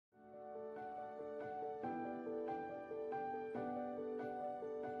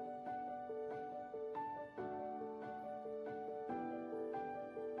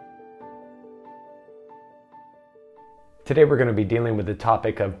Today we're going to be dealing with the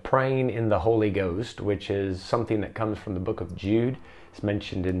topic of praying in the Holy Ghost, which is something that comes from the book of Jude. It's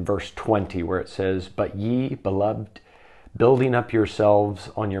mentioned in verse 20 where it says, "But ye, beloved, building up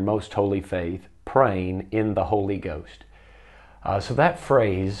yourselves on your most holy faith, praying in the Holy Ghost." So that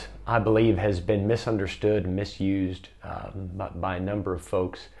phrase, I believe, has been misunderstood and misused by a number of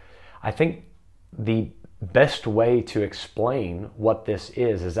folks. I think the best way to explain what this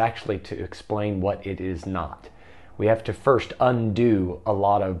is actually to explain what it is not. We have to first undo a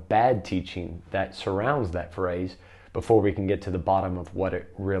lot of bad teaching that surrounds that phrase before we can get to the bottom of what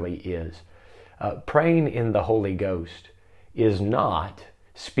it really is. Praying in the Holy Ghost is not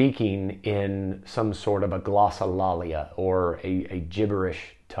speaking in some sort of a glossolalia or a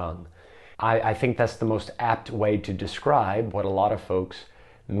gibberish tongue. I think that's the most apt way to describe what a lot of folks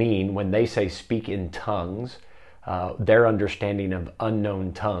mean when they say speak in tongues. Their understanding of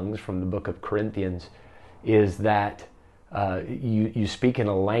unknown tongues from the book of Corinthians is that you speak in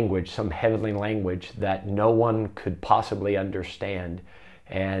a language, some heavenly language that no one could possibly understand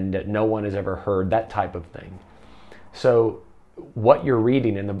and no one has ever heard, that type of thing. So what you're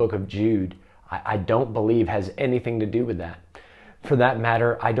reading in the book of Jude, I don't believe has anything to do with that. For that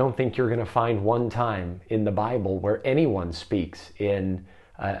matter, I don't think you're going to find one time in the Bible where anyone speaks in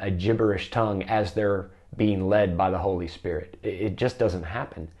a gibberish tongue as they're being led by the Holy Spirit. It just doesn't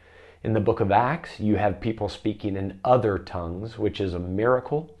happen. In the book of Acts, you have people speaking in other tongues, which is a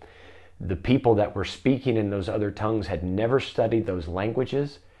miracle. The people that were speaking in those other tongues had never studied those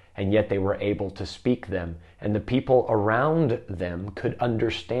languages, and yet they were able to speak them. And the people around them could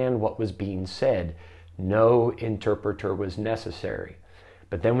understand what was being said. No interpreter was necessary.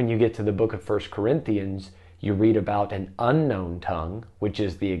 But then when you get to the book of 1 Corinthians, you read about an unknown tongue, which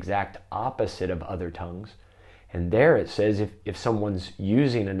is the exact opposite of other tongues. And there it says if someone's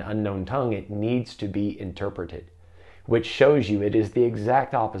using an unknown tongue, it needs to be interpreted, which shows you it is the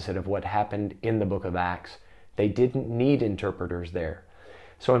exact opposite of what happened in the book of Acts. They didn't need interpreters there.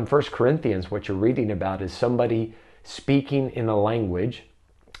 So in 1 Corinthians, what you're reading about is somebody speaking in a language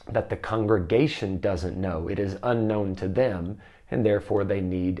that the congregation doesn't know. It is unknown to them, and therefore they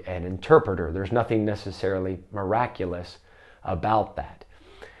need an interpreter. There's nothing necessarily miraculous about that.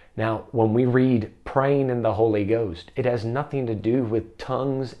 Now, when we read praying in the Holy Ghost, it has nothing to do with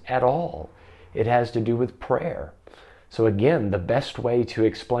tongues at all. It has to do with prayer. So again, the best way to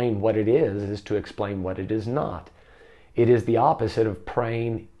explain what it is to explain what it is not. It is the opposite of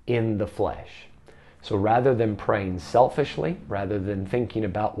praying in the flesh. So rather than praying selfishly, rather than thinking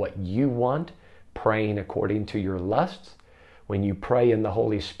about what you want, praying according to your lusts, when you pray in the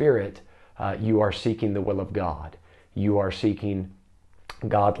Holy Spirit, you are seeking the will of God. You are seeking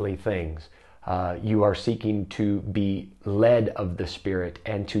godly things. You are seeking to be led of the Spirit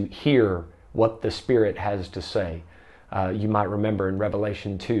and to hear what the Spirit has to say. You might remember in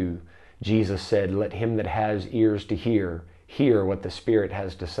Revelation 2, Jesus said, "Let him that has ears to hear what the Spirit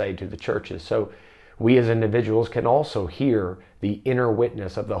has to say to the churches." So we as individuals can also hear the inner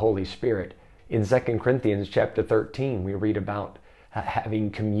witness of the Holy Spirit. In 2 Corinthians chapter 13, we read about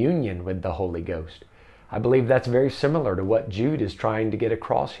having communion with the Holy Ghost. I believe that's very similar to what Jude is trying to get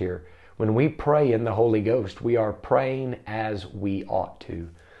across here. When we pray in the Holy Ghost, we are praying as we ought to.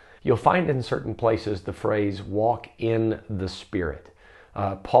 You'll find in certain places the phrase walk in the Spirit.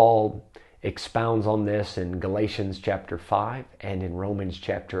 Paul expounds on this in Galatians chapter 5 and in Romans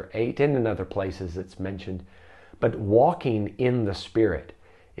chapter 8 and in other places it's mentioned. But walking in the Spirit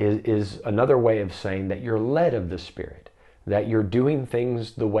is another way of saying that you're led of the Spirit, that you're doing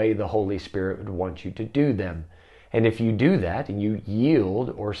things the way the Holy Spirit would want you to do them. And if you do that and you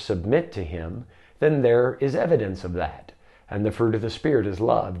yield or submit to Him, then there is evidence of that. And the fruit of the Spirit is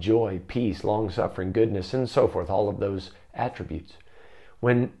love, joy, peace, long-suffering, goodness, and so forth, all of those attributes.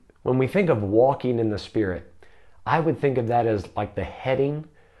 When we think of walking in the Spirit, I would think of that as like the heading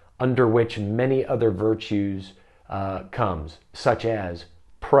under which many other virtues comes, such as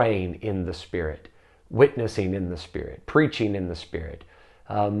praying in the Spirit, witnessing in the Spirit, preaching in the Spirit,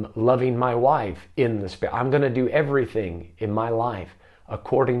 loving my wife in the Spirit. I'm going to do everything in my life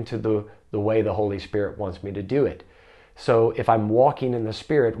according to the way the Holy Spirit wants me to do it. So if I'm walking in the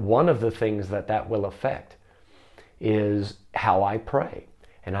Spirit, one of the things that will affect is how I pray.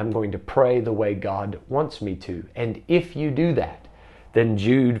 And I'm going to pray the way God wants me to. And if you do that, then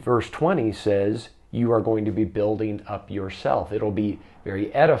Jude verse 20 says you are going to be building up yourself. It'll be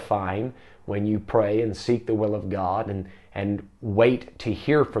very edifying when you pray and seek the will of God and wait to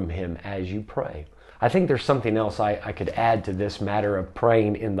hear from Him as you pray. I think there's something else I could add to this matter of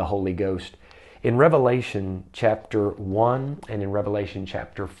praying in the Holy Ghost. In Revelation chapter 1 and in Revelation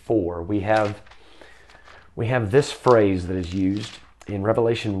chapter 4, we have we have this phrase that is used in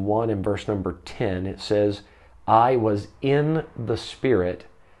Revelation 1 and verse number 10. It says, I was in the Spirit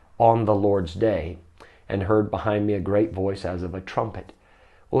on the Lord's day and heard behind me a great voice as of a trumpet.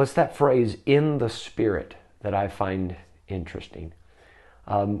 Well, it's that phrase, in the Spirit, that I find interesting.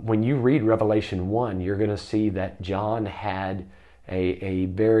 When you read Revelation 1, you're going to see that John had a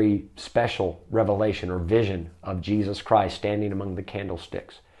very special revelation or vision of Jesus Christ standing among the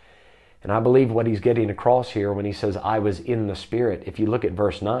candlesticks. And I believe what he's getting across here when he says, I was in the Spirit, if you look at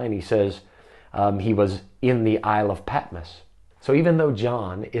verse 9, he says he was in the Isle of Patmos. So even though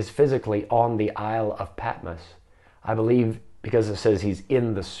John is physically on the Isle of Patmos, I believe because it says he's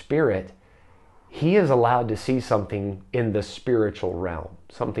in the Spirit, he is allowed to see something in the spiritual realm,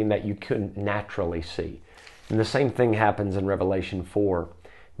 something that you couldn't naturally see. And the same thing happens in Revelation 4,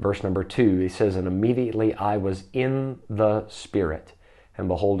 verse number 2. He says, and immediately I was in the Spirit, and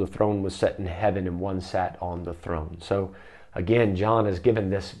behold, a throne was set in heaven, and one sat on the throne. So again, John is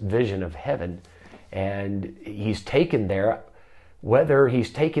given this vision of heaven, and he's taken there. Whether he's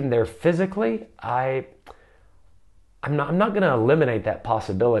taken there physically, I'm not going to eliminate that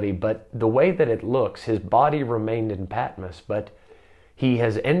possibility, but the way that it looks, his body remained in Patmos, but he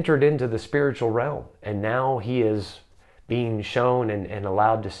has entered into the spiritual realm, and now he is being shown and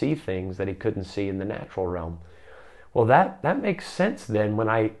allowed to see things that he couldn't see in the natural realm. Well, that makes sense then when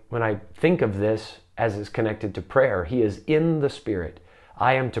I think of this as it's connected to prayer. He is in the Spirit.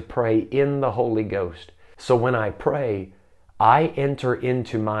 I am to pray in the Holy Ghost. So when I pray, I enter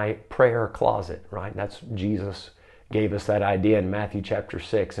into my prayer closet, right? That's Jesus gave us that idea in Matthew chapter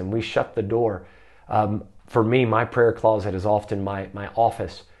 6, and we shut the door. For me, my prayer closet is often my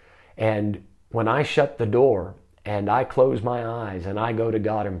office. And when I shut the door and I close my eyes and I go to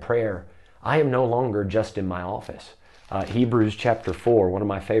God in prayer, I am no longer just in my office. Hebrews chapter 4, one of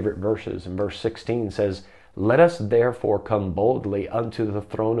my favorite verses, in verse 16 says, let us therefore come boldly unto the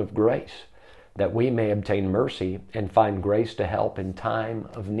throne of grace, that we may obtain mercy and find grace to help in time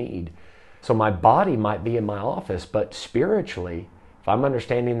of need. So my body might be in my office, but spiritually, if I'm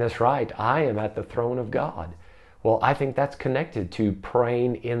understanding this right, I am at the throne of God. Well, I think that's connected to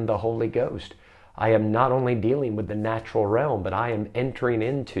praying in the Holy Ghost. I am not only dealing with the natural realm, but I am entering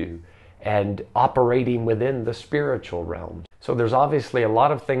into and operating within the spiritual realm. So there's obviously a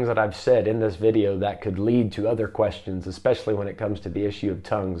lot of things that I've said in this video that could lead to other questions, especially when it comes to the issue of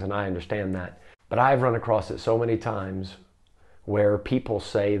tongues, and I understand that. But I've run across it so many times where people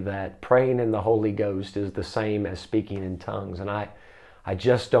say that praying in the Holy Ghost is the same as speaking in tongues. And I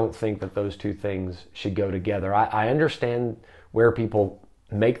just don't think that those two things should go together. I understand where people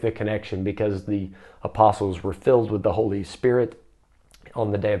make the connection because the apostles were filled with the Holy Spirit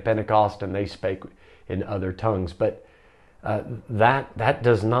on the day of Pentecost and they spake in other tongues. But that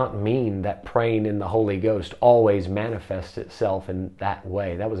does not mean that praying in the Holy Ghost always manifests itself in that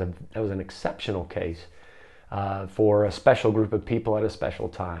way. That was an exceptional case for a special group of people at a special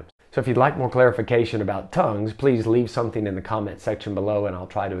time. So if you'd like more clarification about tongues, please leave something in the comment section below and I'll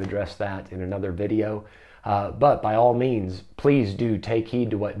try to address that in another video. But by all means, please do take heed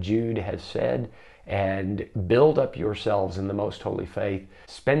to what Jude has said and build up yourselves in the most holy faith,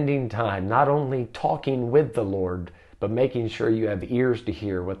 spending time not only talking with the Lord, but making sure you have ears to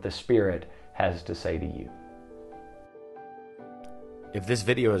hear what the Spirit has to say to you. If this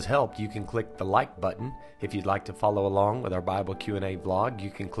video has helped, you can click the like button. If you'd like to follow along with our Bible Q&A vlog,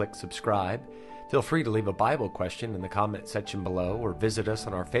 you can click subscribe. Feel free to leave a Bible question in the comment section below or visit us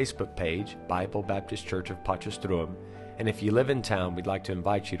on our Facebook page, Bible Baptist Church of Potchefstroom. And if you live in town, we'd like to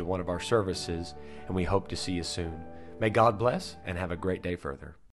invite you to one of our services, and we hope to see you soon. May God bless and have a great day further.